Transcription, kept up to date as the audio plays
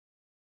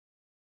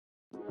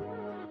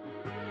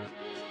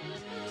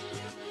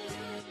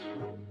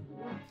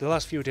The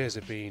last few days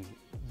have been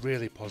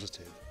really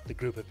positive. The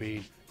group have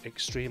been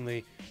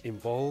extremely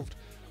involved,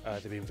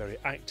 they've been very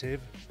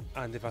active,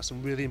 and they've asked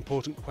some really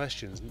important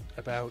questions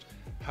about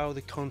how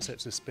the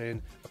concepts of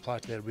spin apply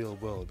to their real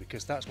world,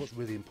 because that's what's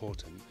really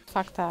important. De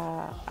facto,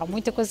 há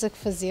muita coisa que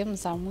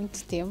fazemos há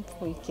muito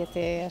tempo e que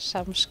até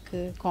achamos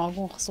que com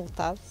algum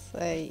resultado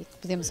e que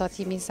podemos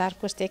otimizar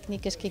com as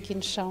técnicas que aqui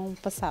nos são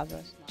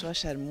passadas. Estou a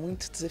achar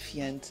muito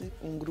desafiante,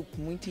 um grupo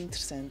muito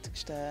interessante que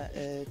está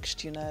a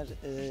questionar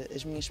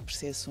as minhas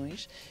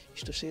percepções e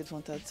estou cheia de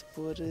vontade de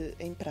pôr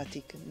em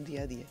prática no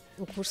dia a dia.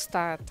 O curso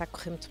está a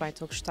correr muito bem,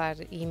 estou a gostar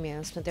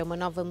imenso. Portanto, é uma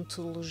nova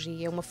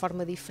metodologia, é uma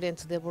forma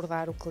diferente de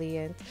abordar o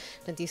cliente.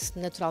 Portanto, isso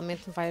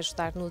naturalmente me vai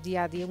ajudar no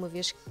dia a dia, uma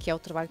vez que é o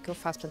trabalho que eu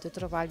faço. Portanto, eu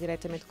trabalho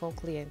diretamente com o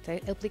cliente.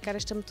 Aplicar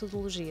esta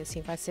metodologia,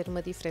 sim, vai ser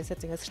uma diferença,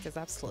 tenho a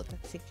certeza absoluta.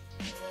 Sim.